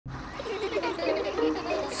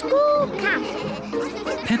School camp.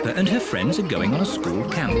 Peppa and her friends are going on a school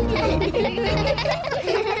camp.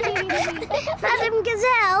 Madam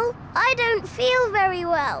Gazelle, I don't feel very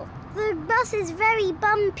well. The bus is very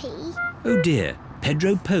bumpy. Oh dear,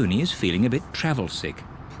 Pedro Pony is feeling a bit travel sick.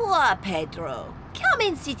 Poor Pedro. Come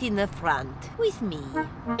and sit in the front with me.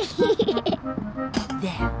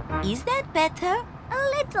 There. Is that better? A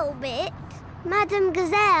little bit. Madam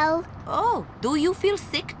Gazelle, Oh, do you feel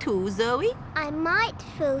sick too, Zoe? I might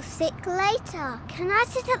feel sick later. Can I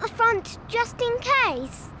sit at the front just in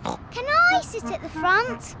case? Can I sit at the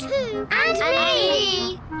front too? And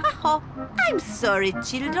me! Oh, I'm sorry,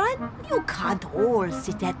 children. You can't all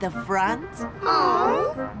sit at the front.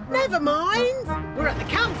 Oh! Never mind. We're at the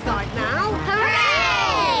campsite now.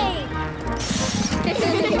 Hooray!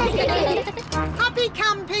 Happy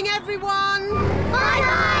camping, everyone.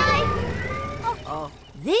 Bye-bye! Oh,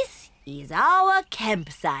 this is our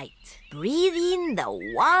campsite. Breathe in the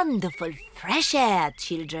wonderful fresh air,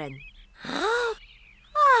 children.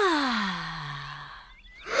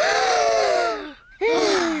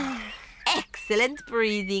 Excellent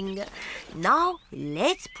breathing. Now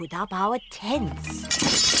let's put up our tents.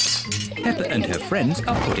 Peppa and her friends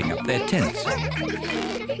are putting up their tents.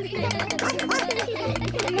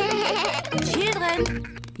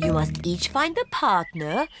 Children, you must each find a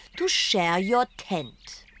partner to share your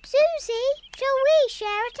tent. Susie, shall we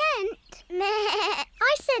share a tent?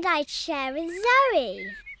 I said I'd share with Zoe.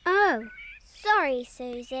 Oh, sorry,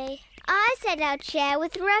 Susie. I said I'd share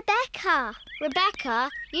with Rebecca. Rebecca,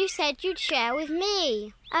 you said you'd share with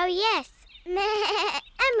me. Oh, yes.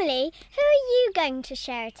 Emily, who are you going to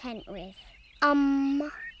share a tent with?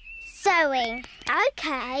 Zoe.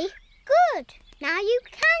 Okay, good. Now you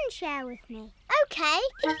can share with me. Okay.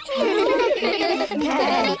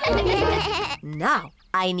 Now,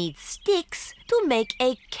 I need sticks to make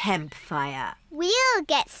a campfire. We'll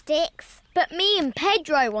get sticks. But me and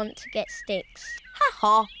Pedro want to get sticks.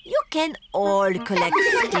 Ha-ha, you can all collect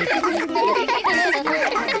sticks.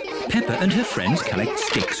 Peppa and her friends collect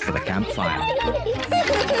sticks for the campfire.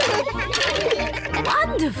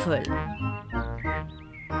 Wonderful.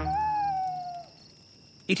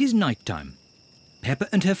 It is night time. Peppa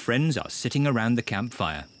and her friends are sitting around the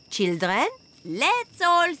campfire. Children, let's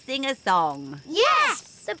all sing a song. Yes!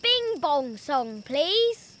 The Bing Bong song,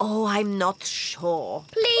 please. Oh, I'm not sure.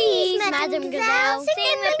 Please, Madam Gazelle,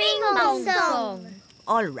 sing the Bing Bong song.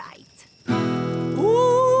 All right.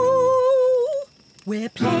 Ooh, we're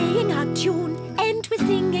playing a tune and we're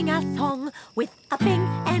singing a song with a bing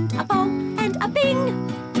and a bong and a bing.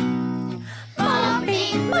 Bong,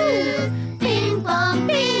 bing, boo. Bing, bong,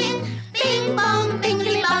 bing. Bing, bong,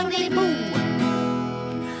 bingly, bongly, boo.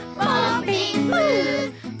 Bong, bing,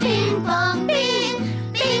 boo. Bing, bong, bing.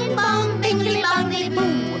 Bing, bong, bingly, bongly, boo.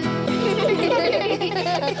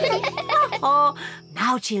 Oh,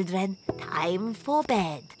 now, children, time for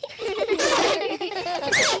bed.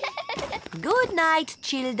 Good night,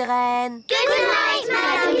 children. Good night,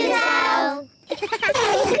 Madam Gazelle.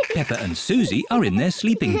 Peppa and Susie are in their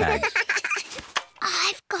sleeping bags.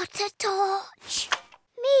 I've got a torch.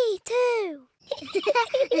 Me too.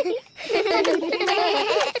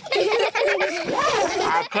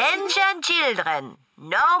 Attention, children.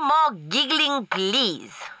 No more giggling,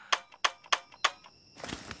 please.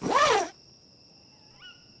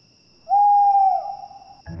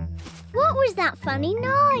 What was that funny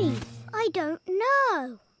noise? I don't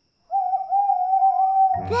know.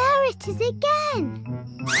 There it is again.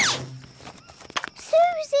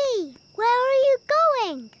 Susie, where are you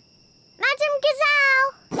going? Madam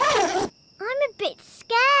Gazelle! I'm a bit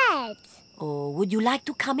scared. Oh, would you like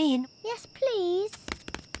to come in? Yes, please.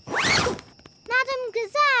 Madam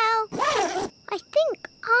Gazelle, I think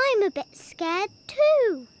I'm a bit scared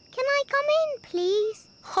too. Can I come in, please?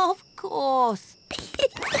 Of course.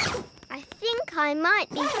 I think I might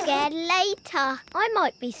be scared later. I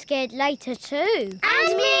might be scared later too.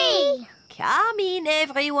 And me! Come in,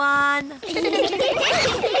 everyone.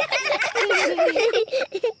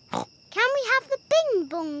 Can we have the Bing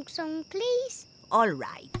Bong song, please? All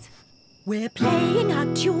right. We're playing a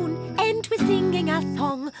tune and we're singing a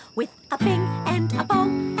song with a bing and a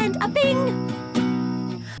bong and a bing.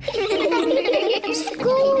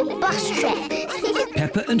 School bus trip.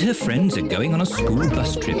 Peppa and her friends are going on a school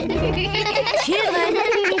bus trip.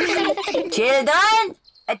 Children,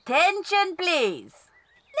 attention please.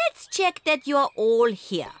 Let's check that you're all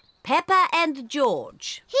here. Peppa and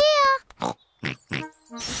George. Here.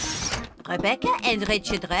 Rebecca and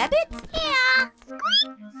Richard Rabbit. Here. Squeak,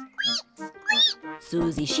 squeak, squeak.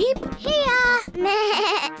 Susie Sheep. Here.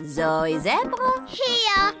 Meh. Zoe Zebra.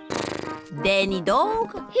 Here. Danny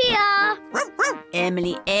Dog. Here.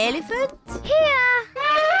 Emily Elephant. Here.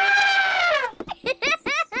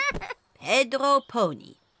 Pedro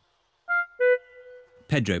Pony.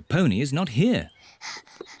 Pedro Pony is not here.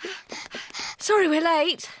 Sorry we're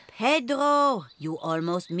late. Pedro, you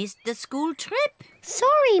almost missed the school trip.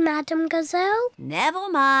 Sorry, Madam Gazelle. Never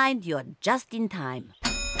mind, you're just in time.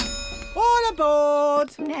 All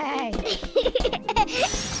aboard.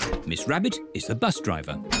 Miss Rabbit is the bus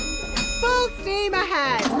driver. Full steam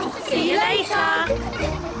ahead. See you later.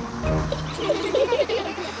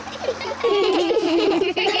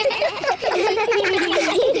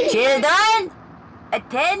 Children,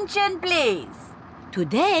 attention please.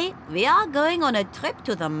 Today we are going on a trip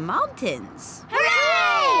to the mountains.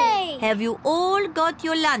 Hooray! Have you all got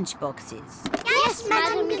your lunch boxes? Yes,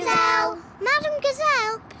 Madam Gazelle. Madam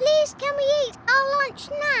Gazelle, please can we eat our lunch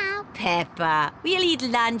now? Peppa, we'll eat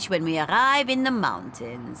lunch when we arrive in the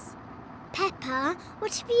mountains. Peppa,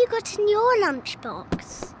 what have you got in your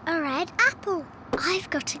lunchbox? A red apple. I've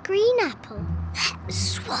got a green apple. Let's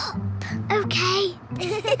swap. Okay.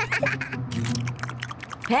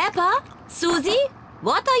 Peppa, Susie,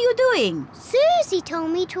 what are you doing? Susie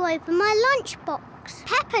told me to open my lunchbox.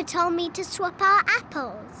 Peppa told me to swap our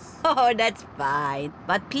apples. Oh, that's fine.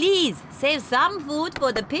 But please, save some food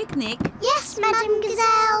for the picnic. Yes, Madam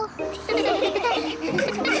Gazelle.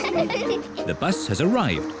 The bus has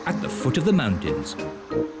arrived at the foot of the mountains.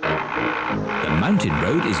 The mountain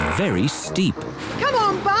road is very steep. Come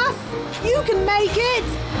on, bus. You can make it.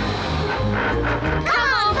 Come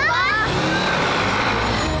on, bus!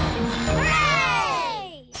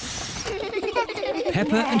 Hooray!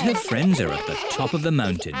 Peppa and her friends are at the top of the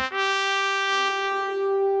mountain.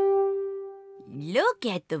 Look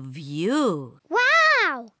at the view.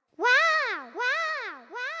 Wow! Wow! Wow!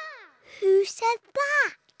 Wow! Who said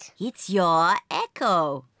that? It's your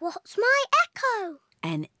echo. What's my echo?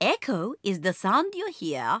 An echo is the sound you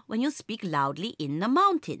hear when you speak loudly in the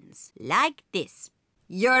mountains. Like this.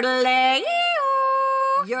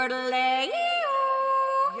 Yodeling-ee-oo,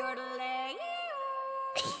 yodeling-ee-oo,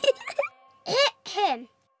 yodeling-ee-oo. Him.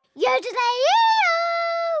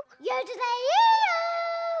 Yodeling-ee-oo! Yodeling-ee-oo!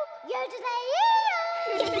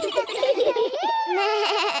 Yodeling-ee-oo!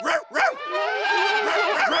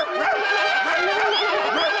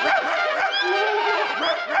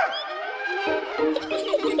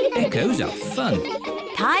 Echoes are fun.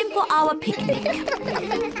 Time for our picnic.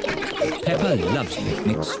 Peppa loves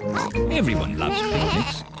picnics. Everyone loves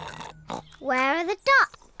picnics. Where are the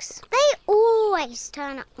ducks? They always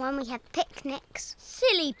turn up when we have picnics.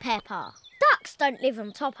 Silly Peppa. Ducks don't live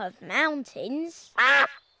on top of mountains.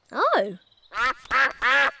 Oh.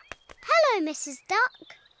 Hello, Mrs. Duck.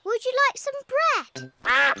 Would you like some bread?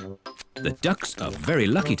 The ducks are very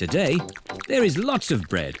lucky today. There is lots of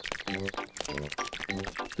bread.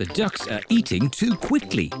 The ducks are eating too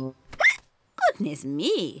quickly. Goodness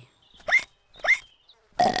me.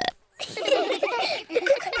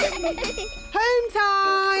 Home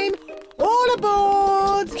time. All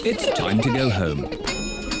aboard. It's time to go home.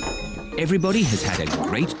 Everybody has had a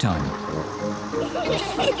great time.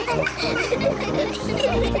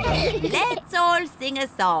 Let's all sing a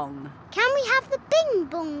song. Can we have the Bing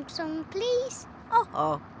Bong song, please?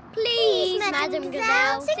 Oh. Please, Madam Madam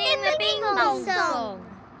Gazelle, Gazelle, sing the Bing Bong song.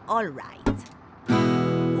 All right.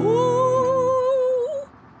 Ooh,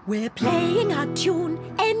 we're playing a tune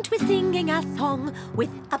and we're singing a song with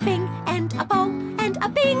a bing and a bong and a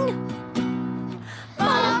bing.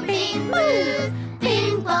 Bong, bing, boo.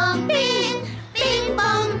 Bing, bong, bing. Bing,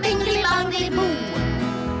 bong, bingly, bongly, boo.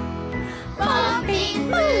 Bong,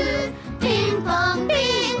 bing, boo. Bing, bong,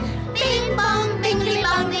 bing. Bing, bong, bingly,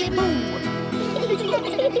 bongly, boo.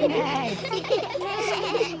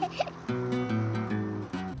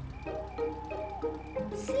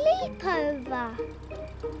 Sleepover.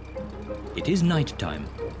 It is night time.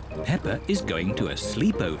 Peppa is going to a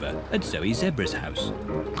sleepover at Zoe Zebra's house.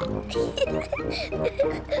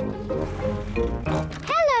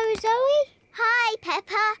 Hello, Zoe. Hi,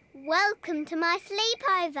 Peppa. Welcome to my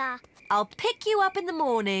sleepover. I'll pick you up in the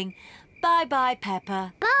morning. Bye-bye,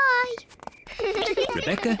 Peppa. Bye.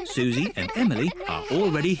 Rebecca, Susie and Emily are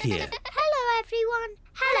already here. Hello, everyone.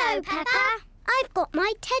 Hello, Peppa. I've got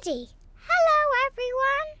my teddy. Hello,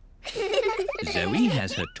 everyone. Zoe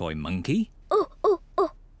has her toy monkey. Oh, oh,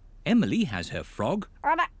 oh. Emily has her frog.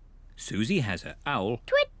 Susie has her owl.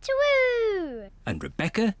 Twit-twoo. And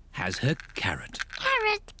Rebecca has her carrot.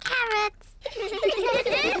 Carrot, carrot.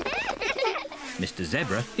 Mr.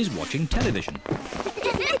 Zebra is watching television.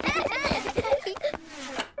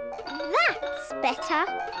 That's better.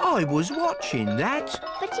 I was watching that.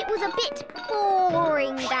 But it was a bit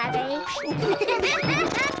boring, Daddy.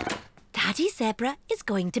 Daddy Zebra is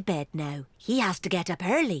going to bed now. He has to get up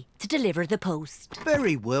early to deliver the post.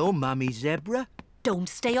 Very well, Mummy Zebra. Don't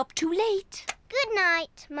stay up too late. Good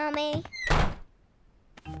night, Mummy.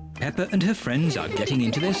 Peppa and her friends are getting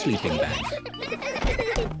into their sleeping bags.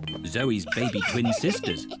 Zoe's baby twin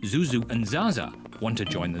sisters, Zuzu and Zaza, want to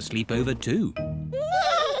join the sleepover too.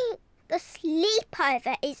 The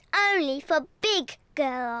sleepover is only for big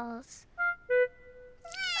girls.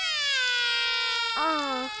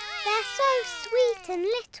 Oh, they're so sweet and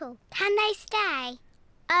little. Can they stay?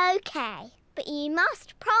 OK, but you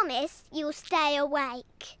must promise you'll stay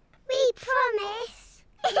awake. We promise.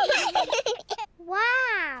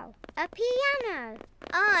 Wow, a piano.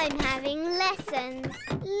 I'm having lessons.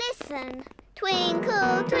 Listen.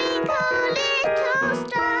 Twinkle, twinkle, little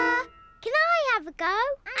star. Can I have a go?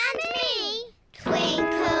 And me.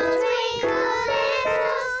 Twinkle, twinkle,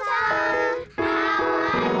 little star. How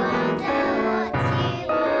I wonder what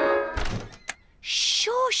you are.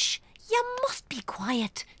 Shush! You must be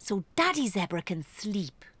quiet so Daddy Zebra can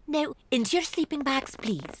sleep. Now, into your sleeping bags,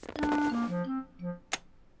 please.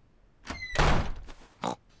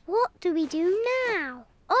 What do we do now?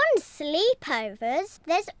 On sleepovers,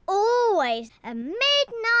 there's always a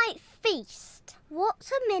midnight feast.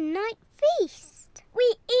 What's a midnight feast?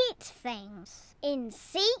 We eat things in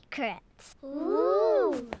secret.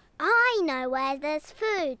 Ooh! I know where there's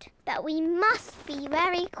food, but we must be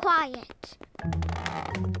very quiet.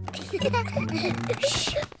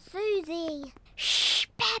 Shh, Susie. Shh,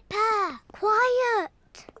 Peppa. Quiet.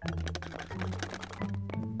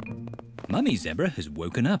 Mummy Zebra has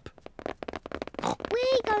woken up.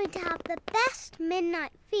 We're going to have the best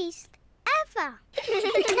midnight feast ever.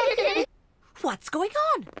 What's going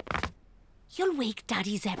on? You'll wake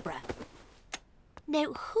Daddy Zebra.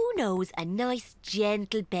 Now, who knows a nice,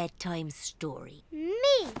 gentle bedtime story?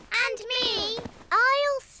 Me. And me.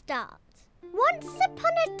 I'll start. Once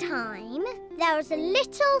upon a time, there was a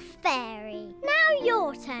little fairy. Now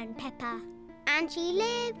your turn, Peppa. And she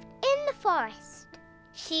lived in the forest.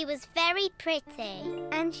 She was very pretty,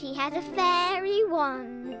 and she had a fairy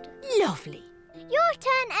wand. Lovely. Your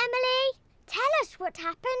turn, Emily. Tell us what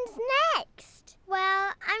happens next.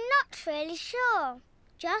 Well, I'm not really sure.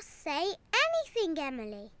 Just say anything,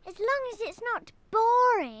 Emily, as long as it's not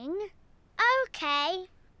boring. OK.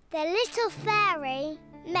 The little fairy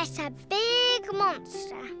met a big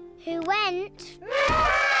monster who went...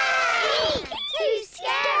 Too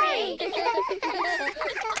scary!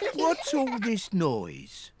 What's all this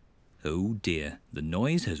noise? Oh dear, the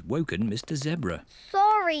noise has woken Mr. Zebra.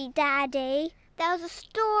 Sorry, Daddy. There was a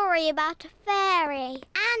story about a fairy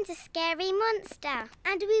and a scary monster.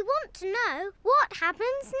 And we want to know what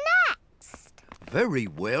happens next. Very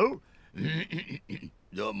well.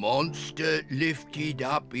 The monster lifted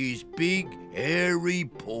up his big, hairy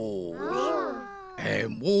paws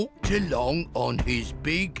and walked along on his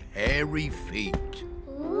big, hairy feet.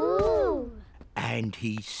 Ooh. And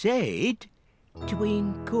he said,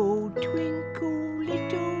 "Twinkle, twinkle,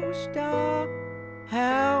 little star,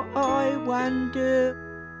 how I wonder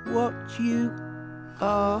what you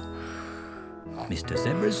are." Mr.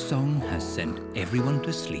 Zebra's song has sent everyone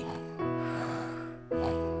to sleep.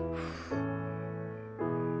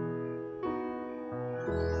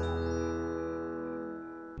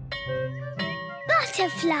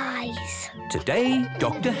 Butterflies. Today,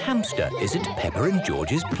 Dr. Hamster is at Peppa and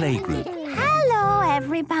George's playgroup. Hello,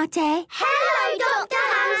 everybody. Hello, Dr.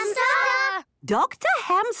 Hamster. Dr.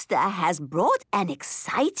 Hamster has brought an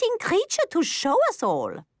exciting creature to show us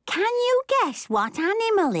all. Can you guess what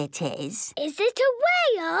animal it is? Is it a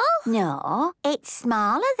whale? No, it's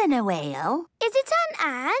smaller than a whale. Is it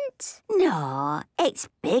an ant? No, it's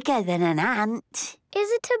bigger than an ant. Is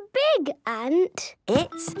it a big ant?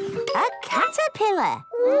 It's a caterpillar.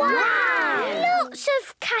 Wow! Lots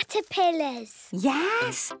of caterpillars.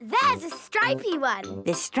 Yes, There's a stripy one.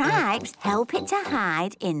 the stripes help it to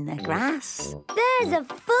hide in the grass. There's a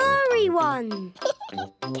furry one.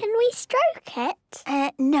 Can we stroke it?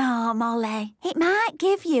 No, Molly. It might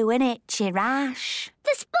give you an itchy rash.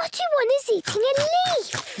 The spotty one is eating a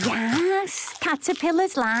leaf. Yes,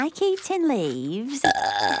 caterpillars like eating leaves.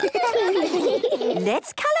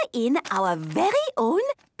 Let's colour in our very own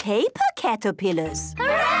paper caterpillars.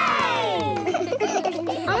 Hooray!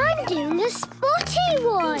 I'm doing a spotty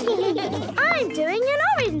one. I'm doing an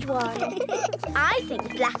orange one. I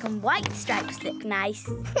think black and white stripes look nice.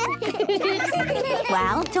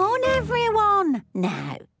 Well done, everyone.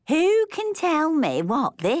 Now, who can tell me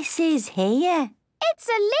what this is here? It's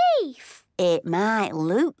a leaf. It might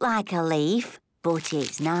look like a leaf, but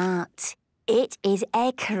it's not. It is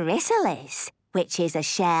a chrysalis, which is a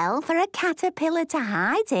shell for a caterpillar to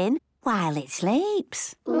hide in while it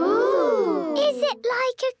sleeps. Ooh! Is it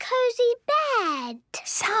like a cosy bed?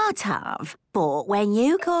 Sort of. But when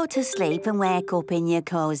you go to sleep and wake up in your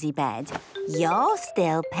cosy bed, you're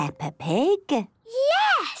still Peppa Pig.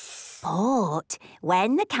 Yes! But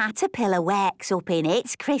when the caterpillar wakes up in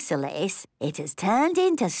its chrysalis, it has turned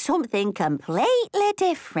into something completely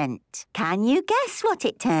different. Can you guess what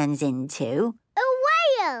it turns into? A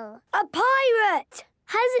whale! A pirate!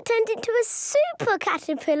 Has it turned into a super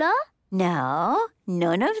caterpillar? No,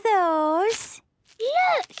 none of those.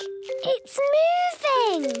 Look! It's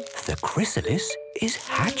moving! The chrysalis is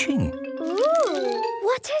hatching. Ooh!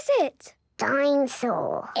 What is it?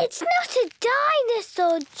 Dinosaur. It's not a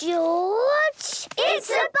dinosaur, George. It's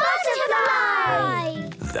a butterfly!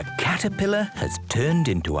 The caterpillar has turned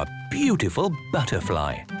into a beautiful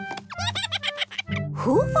butterfly.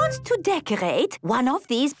 Who wants to decorate one of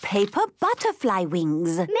these paper butterfly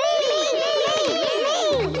wings?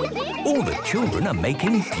 All the children are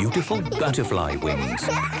making beautiful butterfly wings.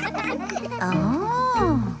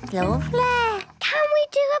 Oh, lovely. Can we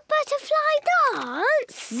do a butterfly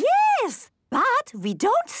dance? Yes, but we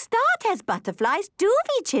don't start as butterflies, do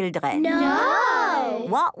we, children? No!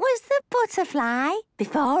 What was the butterfly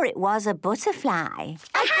before it was a butterfly? A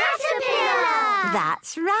caterpillar!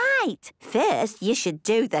 That's right. First, you should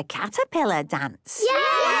do the caterpillar dance.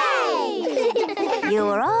 Yay!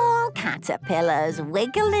 You're all caterpillars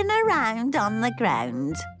wiggling around on the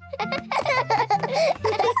ground. I'm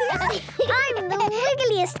the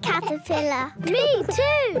wiggliest caterpillar. Me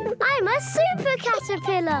too! I'm a super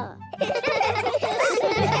caterpillar!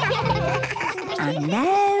 And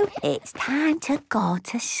now it's time to go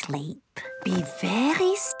to sleep. Be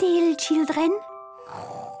very still, children.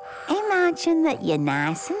 Imagine that you're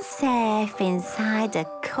nice and safe inside a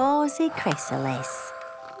cosy chrysalis.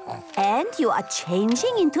 And you are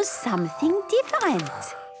changing into something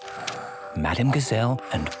different. Madame Gazelle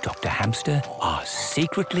and Dr. Hamster are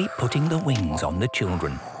secretly putting the wings on the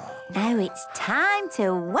children. Now it's time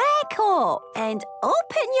to wake up and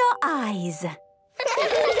open your eyes.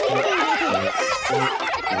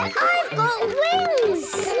 I've got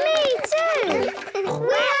wings! Me too!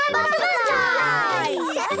 We're butterflies!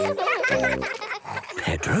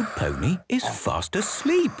 Pedro Pony is fast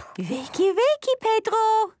asleep. Wakey, wakey,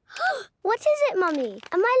 Pedro. What is it, Mummy?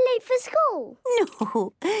 Am I late for school?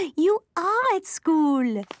 No, you are at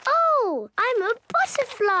school. Oh, I'm a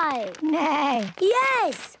butterfly. No.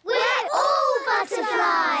 Yes, We're all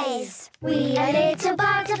butterflies! we are little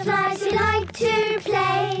butterflies who like to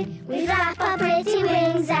play. We flap our pretty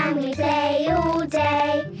wings and we play all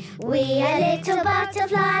day. We are little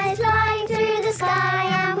butterflies flying through the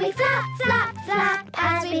sky, and we flap, flap, flap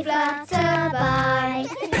as we flutter by.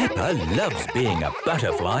 Peppa loves being a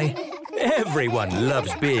butterfly. Everyone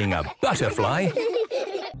loves being a butterfly.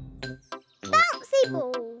 Bouncy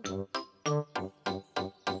ball!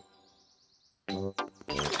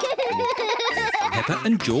 Peppa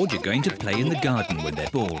and George are going to play in the garden with their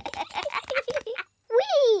ball.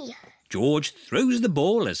 Whee! George throws the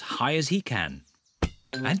ball as high as he can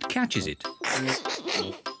and catches it.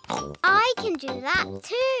 I can do that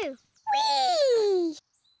too. Whee!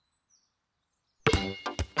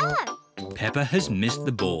 Oh, Peppa has missed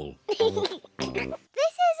the ball. this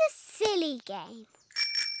is a silly game.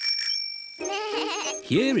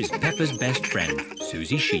 Here is Peppa's best friend,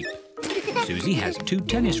 Susie Sheep. Susie has 2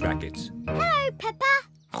 tennis rackets. Hello, Peppa.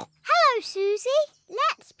 Hello, Susie.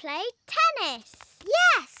 Let's play tennis.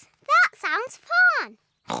 Yes, that sounds fun.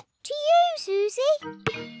 To you, Susie.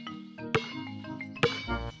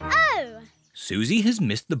 Oh. Susie has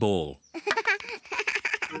missed the ball.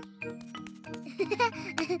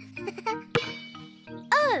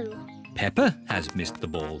 Oh. Peppa has missed the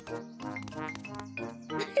ball.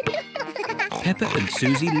 Peppa and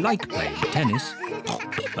Susie like playing tennis,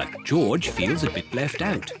 but George feels a bit left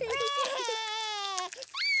out.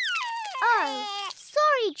 Oh,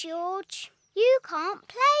 sorry, George. You can't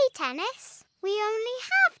play tennis. We only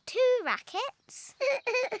have 2 rackets.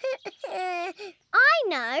 I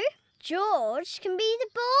know. George can be the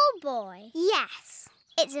ball boy. Yes.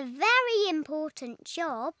 It's a very important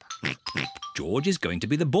job. George is going to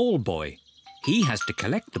be the ball boy. He has to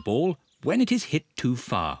collect the ball when it is hit too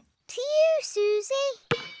far. To you, Susie.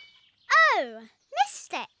 Oh,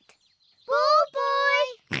 missed it. Ball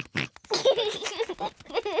boy.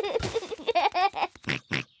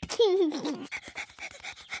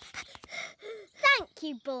 Thank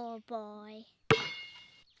you, ball boy.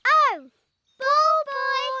 Oh, ball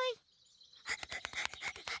boy.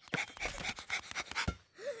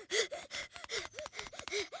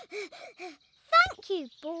 you,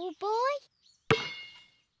 Ball Boy.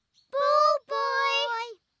 Ball Boy!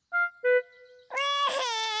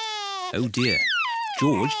 Oh dear,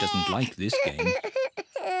 George doesn't like this game.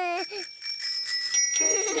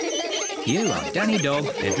 Here are Danny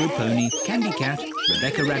Dog, Pedro Pony, Candy Cat,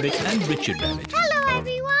 Rebecca Rabbit and Richard Rabbit. Hello,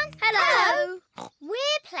 everyone. Hello.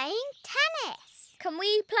 We're playing tennis. Can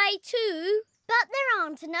we play too? But there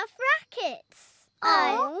aren't enough rackets.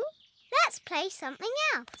 Oh. Let's play something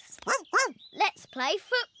else. Let's play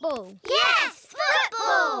football. Yes,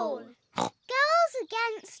 football! Girls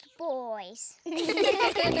against boys. We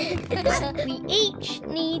each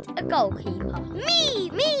need a goalkeeper.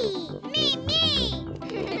 Me!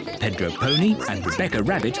 Pedro Pony and Rebecca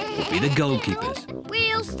Rabbit will be the goalkeepers.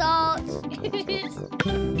 We'll start.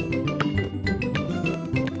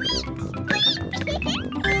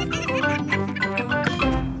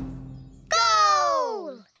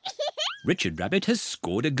 Goal! Richard Rabbit has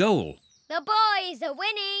scored a goal. The boys are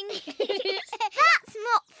winning. That's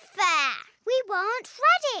not fair. We weren't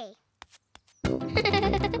ready.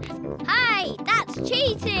 Hey, that's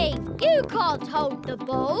cheating. You can't hold the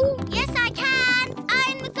ball. Yes, I can.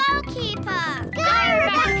 I'm the goalkeeper. Go,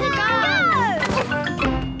 Rebecca, go!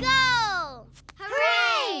 Goal!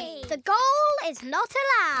 Hooray! The goal is not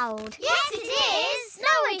allowed. Yes, it is.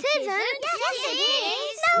 No, it isn't. Yes, it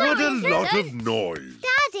is. No, What it a lot isn't. of noise.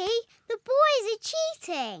 Daddy, the boys are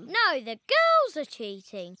cheating. No, the girls are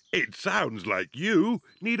cheating. It sounds like you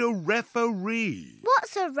need a referee.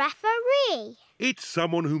 What's a referee? It's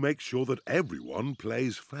someone who makes sure that everyone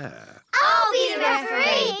plays fair. I'll be the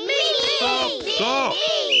referee. Me! Stop!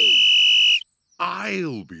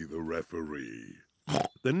 I'll be the referee.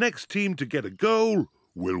 The next team to get a goal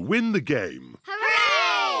will win the game.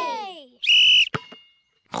 Hooray!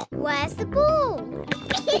 Where's the ball?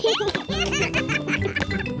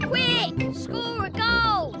 Quick! Score a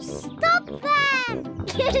goal! Stop them!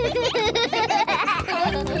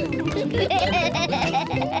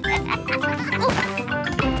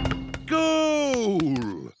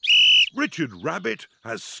 Goal! Richard Rabbit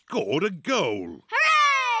has scored a goal.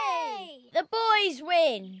 Hooray! The boys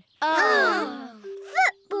win. Oh.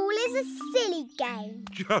 Football is a silly game.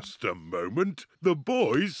 Just a moment. The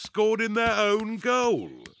boys scored in their own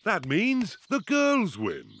goal. That means the girls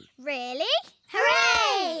win. Really?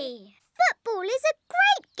 Hooray! Football is a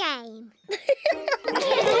great game.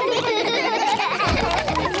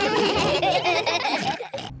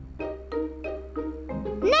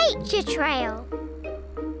 Nature trail.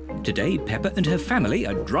 Today, Peppa and her family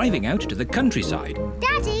are driving out to the countryside.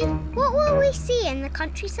 Daddy, what will we see in the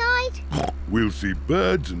countryside? We'll see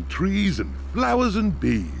birds and trees and flowers and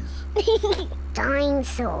bees.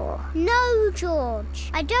 Dinosaur. No,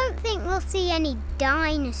 George. I don't think we'll see any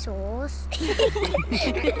dinosaurs.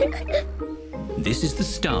 This is the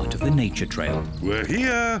start of the nature trail. We're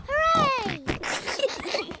here. Hooray!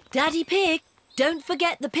 Daddy Pig, don't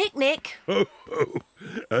forget the picnic. Ho, ho.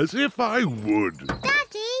 As if I would.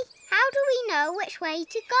 Daddy, how do we know which way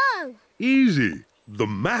to go? Easy. The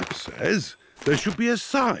map says there should be a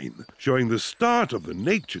sign showing the start of the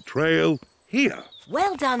nature trail here.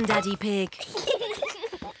 Well done, Daddy Pig.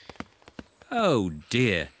 Oh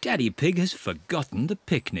dear, Daddy Pig has forgotten the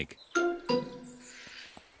picnic.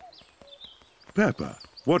 Peppa,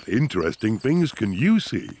 what interesting things can you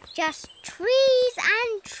see? Just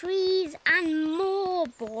trees and more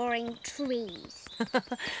boring trees.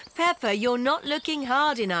 Peppa, you're not looking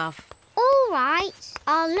hard enough. All right,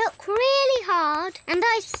 I'll look really hard and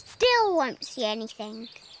I still won't see anything.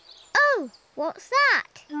 Oh, what's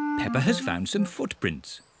that? Peppa has found some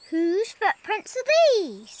footprints. Whose footprints are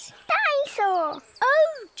these? Dinosaur.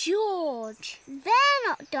 Oh, George, they're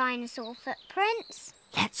not dinosaur footprints.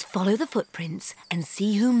 Let's follow the footprints and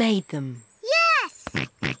see who made them. Yes!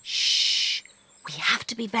 Shh! We have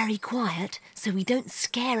to be very quiet so we don't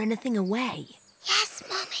scare anything away. Yes,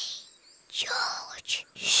 Mummy. George.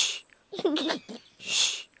 Shh.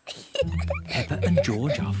 Shh. Peppa and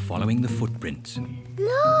George are following the footprints.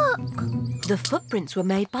 Look! The footprints were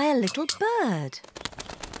made by a little bird.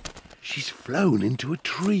 She's flown into a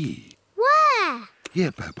tree. Where?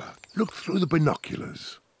 Here, Peppa, look through the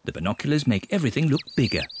binoculars. The binoculars make everything look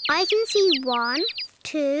bigger. I can see 1,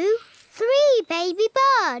 2, 3 baby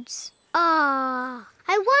birds. Ah,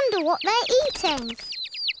 I wonder what they're eating.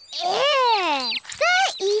 Ew!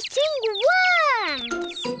 They're eating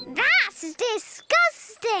worms! That's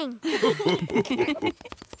disgusting!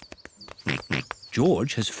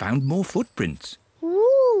 George has found more footprints.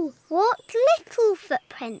 Ooh, what little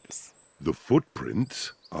footprints. The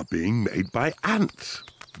footprints are being made by ants.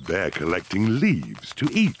 They're collecting leaves to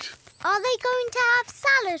eat. Are they going to have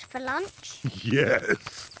salad for lunch?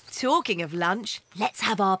 Yes. Talking of lunch, let's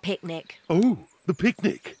have our picnic. Oh, the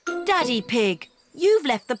picnic. Daddy Pig, you've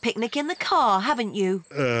left the picnic in the car, haven't you?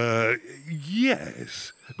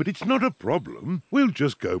 Yes. But it's not a problem. We'll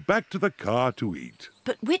just go back to the car to eat.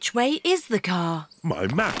 But which way is the car? My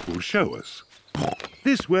map will show us.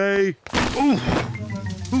 This way. Oh!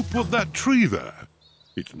 Who put that tree there?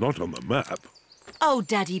 It's not on the map. Oh,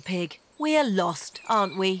 Daddy Pig, we're lost,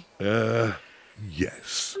 aren't we?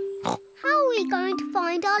 Yes. How are we going to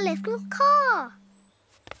find our little car?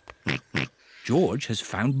 George has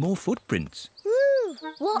found more footprints. Ooh,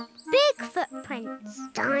 what big footprints?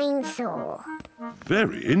 Dinosaur.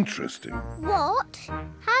 Very interesting. What?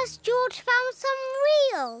 Has George found some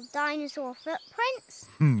real dinosaur footprints?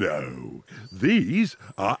 No, these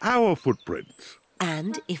are our footprints.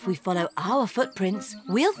 And if we follow our footprints,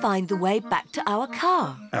 we'll find the way back to our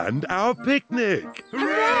car. And our picnic.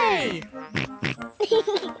 Hooray!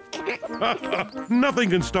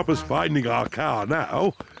 Nothing can stop us finding our car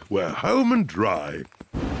now. We're home and dry.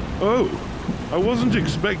 Oh, I wasn't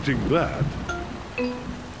expecting that.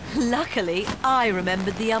 Luckily, I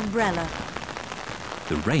remembered the umbrella.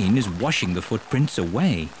 The rain is washing the footprints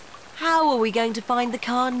away. How are we going to find the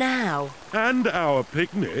car now? And our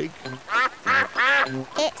picnic.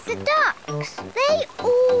 It's the ducks. They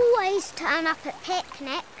always turn up at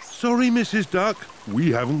picnics. Sorry, Mrs. Duck.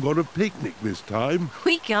 We haven't got a picnic this time.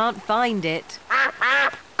 We can't find it.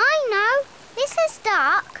 I know. Mrs.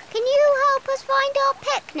 Duck, can you help us find our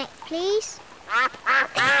picnic, please?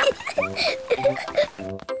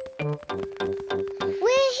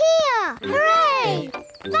 We're here! Hooray!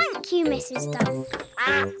 Thank you, Mrs. Duck.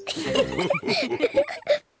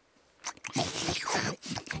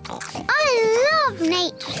 I love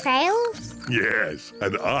nature trails. Yes,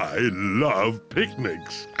 and I love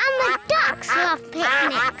picnics. And the ducks love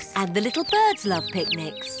picnics. And the little birds love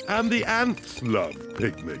picnics. And the ants love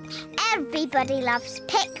picnics. Everybody loves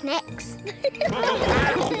picnics.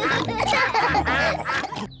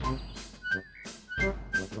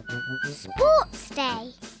 Sports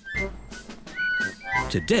Day.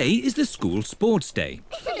 Today is the school sports day.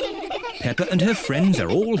 Peppa and her friends are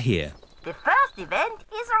all here. The first event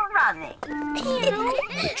is running.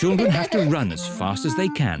 The children have to run as fast as they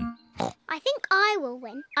can. I think I will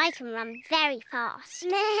win. I can run very fast.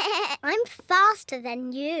 I'm faster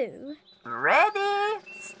than you. Ready,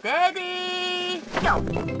 steady, go!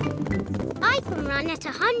 I can run at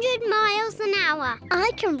 100 miles an hour.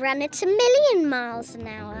 I can run at 1,000,000 miles an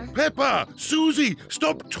hour. Peppa, Susie,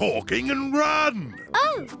 stop talking and run!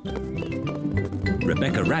 Oh!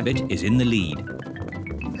 Rebecca Rabbit is in the lead.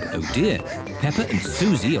 Oh dear, Peppa and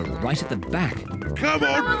Susie are right at the back. Come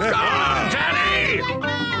on, Peppa! Daddy!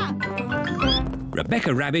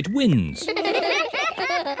 Rebecca Rabbit wins.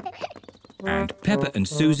 And Peppa and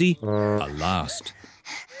Susie are last.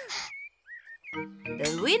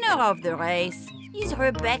 The winner of the race is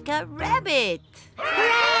Rebecca Rabbit.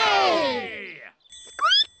 Hooray!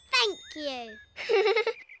 Thank you.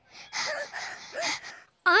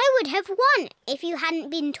 I would have won if you hadn't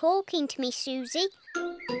been talking to me, Susie.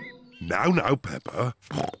 Now, Peppa.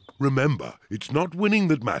 Remember, it's not winning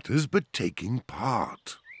that matters, but taking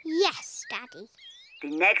part. Yes, Daddy. The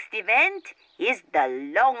next event is the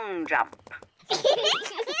long jump.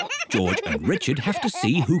 George and Richard have to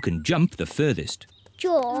see who can jump the furthest.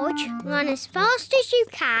 George, run as fast as you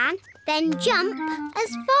can, then jump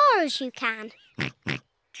as far as you can.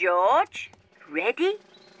 George, ready,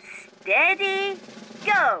 steady,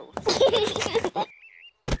 go!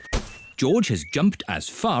 George has jumped as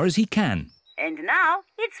far as he can. And now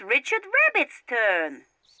it's Richard Rabbit's turn.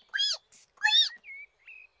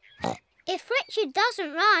 If Richard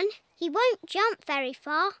doesn't run, he won't jump very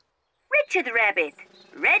far. Richard Rabbit,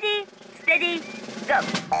 ready, steady, go!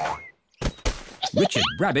 Richard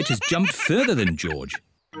Rabbit has jumped further than George.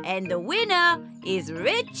 And the winner is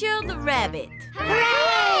Richard Rabbit.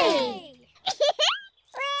 Hooray!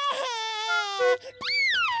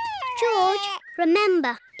 George,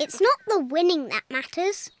 remember, it's not the winning that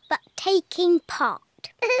matters, but taking part.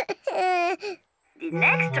 The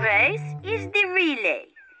next race is the relay.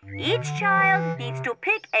 Each child needs to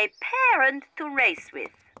pick a parent to race with.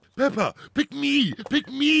 Peppa, pick me! Pick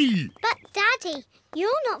me! But, Daddy,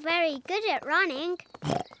 you're not very good at running.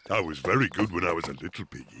 I was very good when I was a little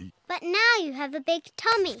piggy. But now you have a big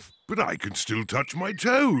tummy. But I can still touch my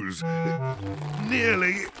toes.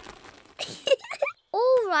 Nearly.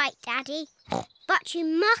 All right, Daddy. But you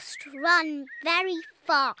must run very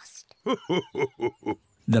fast.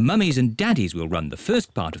 The mummies and daddies will run the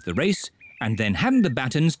first part of the race and then hand the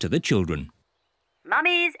batons to the children.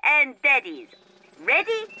 Mummies and daddies,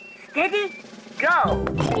 ready, steady, go!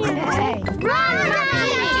 Run,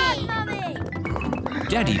 Daddy!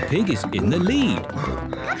 Daddy Pig is in the lead. Come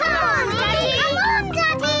on, Daddy! Come on,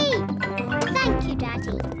 Daddy! Thank you,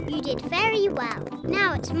 Daddy. You did very well.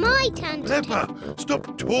 Now it's my turn to... Peppa,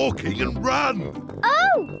 stop talking and run.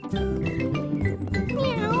 Oh!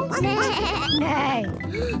 Meow.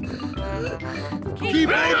 Keep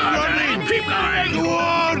on running. Keep going. Go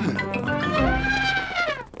on.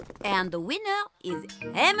 And the winner is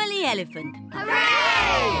Emily Elephant.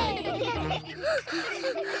 Hooray!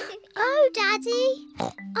 Oh, Daddy,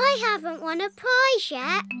 I haven't won a prize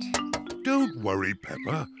yet. Don't worry,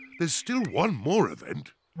 Peppa. There's still one more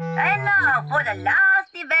event. And now for the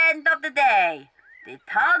last event of the day, the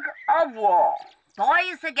tug of war.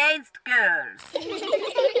 Boys against girls.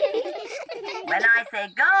 When I say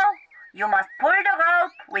go, you must pull the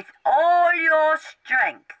rope with all your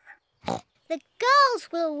strength. The girls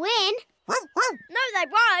will win. No, they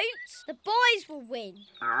won't. The boys will win.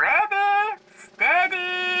 Ready,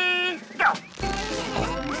 steady, go.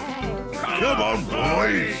 Come on,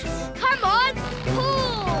 boys. Come on,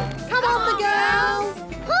 pull. Come on, the girls.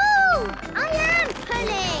 Pull! I am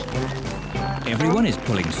pulling. Everyone is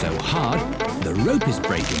pulling so hard, the rope is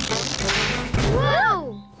breaking.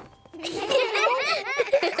 Whoa!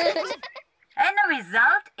 And the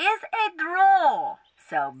result is a draw.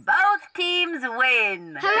 So both teams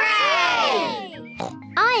win. Hooray!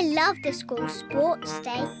 I love the school sports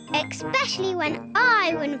day, especially when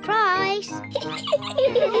I win a prize.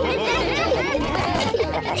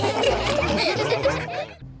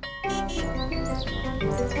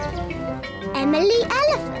 Emily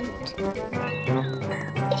Elephant.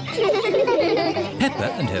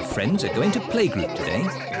 Peppa and her friends are going to playgroup today.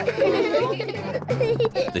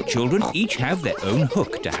 The children each have their own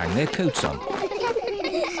hook to hang their coats on.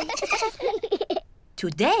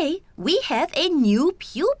 Today, we have a new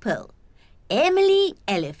pupil, Emily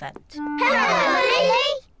Elephant. Hello,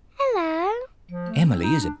 Emily. Hello.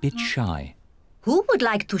 Emily is a bit shy. Who would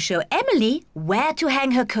like to show Emily where to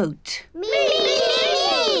hang her coat?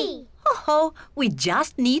 Me! Oh, we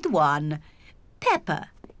just need one. Peppa,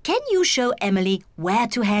 can you show Emily where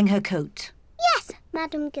to hang her coat? Yes,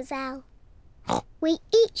 Madam Gazelle. We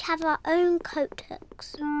each have our own coat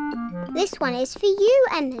hooks. This one is for you,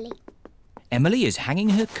 Emily. Emily is hanging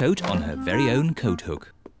her coat on her very own coat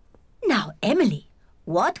hook. Now, Emily,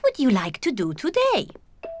 what would you like to do today?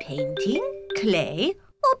 Painting, clay,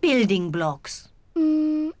 or building blocks?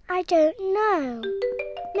 I don't know.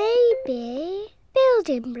 Maybe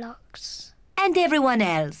building blocks. And everyone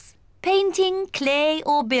else? Painting, clay,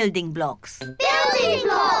 or building blocks? Building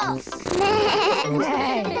blocks!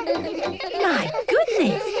 My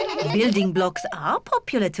goodness! Building blocks are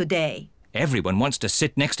popular today. Everyone wants to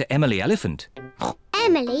sit next to Emily Elephant.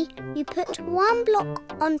 Emily, you put one block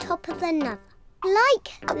on top of another,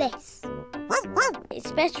 like this. It's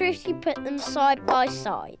better if you put them side by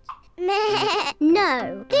side.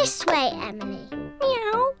 No, this way, Emily.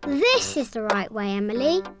 Meow. This is the right way,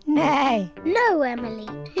 Emily. No, Emily,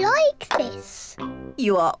 like this.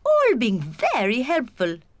 You are all being very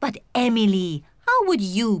helpful. But Emily, how would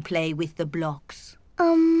you play with the blocks?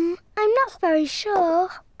 I'm not very sure.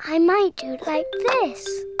 I might do it like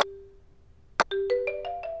this.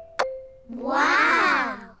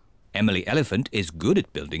 Wow! Emily Elephant is good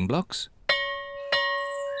at building blocks.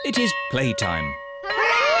 It is playtime.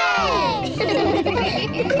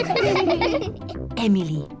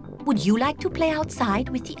 Emily, would you like to play outside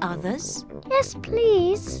with the others? Yes,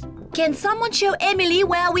 please. Can someone show Emily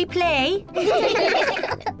where we play?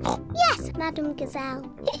 Yes, Madam Gazelle.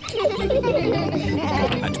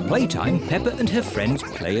 At playtime, Peppa and her friends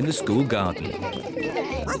play in the school garden.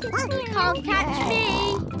 Can't catch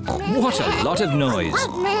me. What a lot of noise.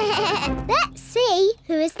 Let's see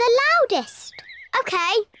who is the loudest. OK,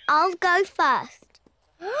 I'll go first.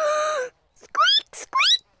 Squeak,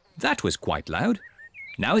 squeak. That was quite loud.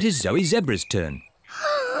 Now it is Zoe Zebra's turn.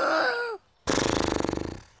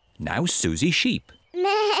 Now Susie Sheep.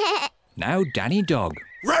 Now Danny Dog.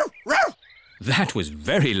 That was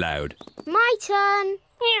very loud. My turn.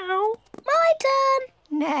 Meow. My turn.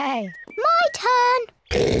 No. My turn.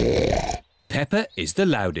 Peppa is the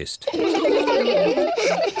loudest. Emily,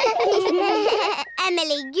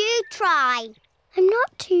 you try. I'm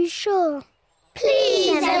not too sure.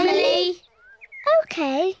 Please, Emily.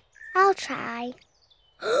 OK, I'll try.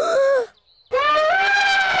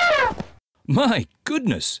 My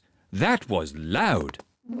goodness, that was loud.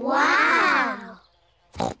 Wow.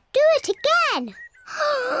 Do it again.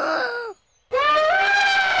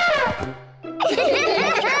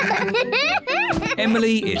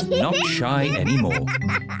 Emily is not shy anymore.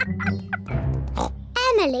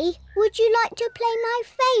 Emily, would you like to play my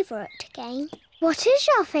favourite game? What is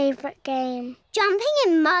your favourite game? Jumping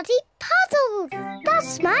in muddy puddles.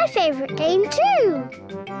 That's my favourite game too.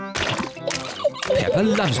 Peppa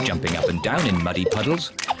loves jumping up and down in muddy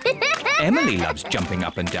puddles. Emily loves jumping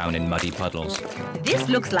up and down in muddy puddles. This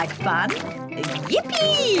looks like fun.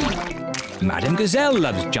 Yippee! Madame Gazelle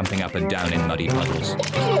loves jumping up and down in muddy puddles.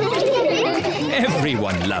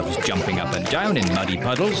 Everyone loves jumping up and down in muddy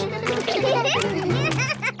puddles.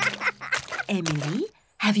 Emily,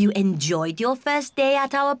 have you enjoyed your first day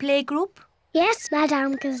at our playgroup? Yes,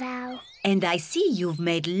 Madame Gazelle. And I see you've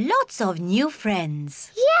made lots of new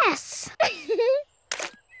friends. Yes.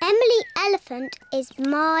 Emily Elephant is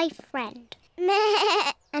my friend.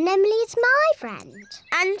 And Emily's my friend.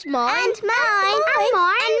 And mine. And mine. And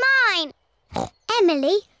mine. And mine.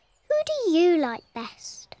 Emily, who do you like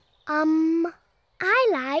best? I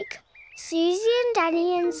like Susie and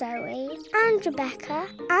Danny and Zoe and Rebecca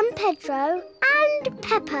and Pedro and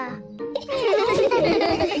Peppa.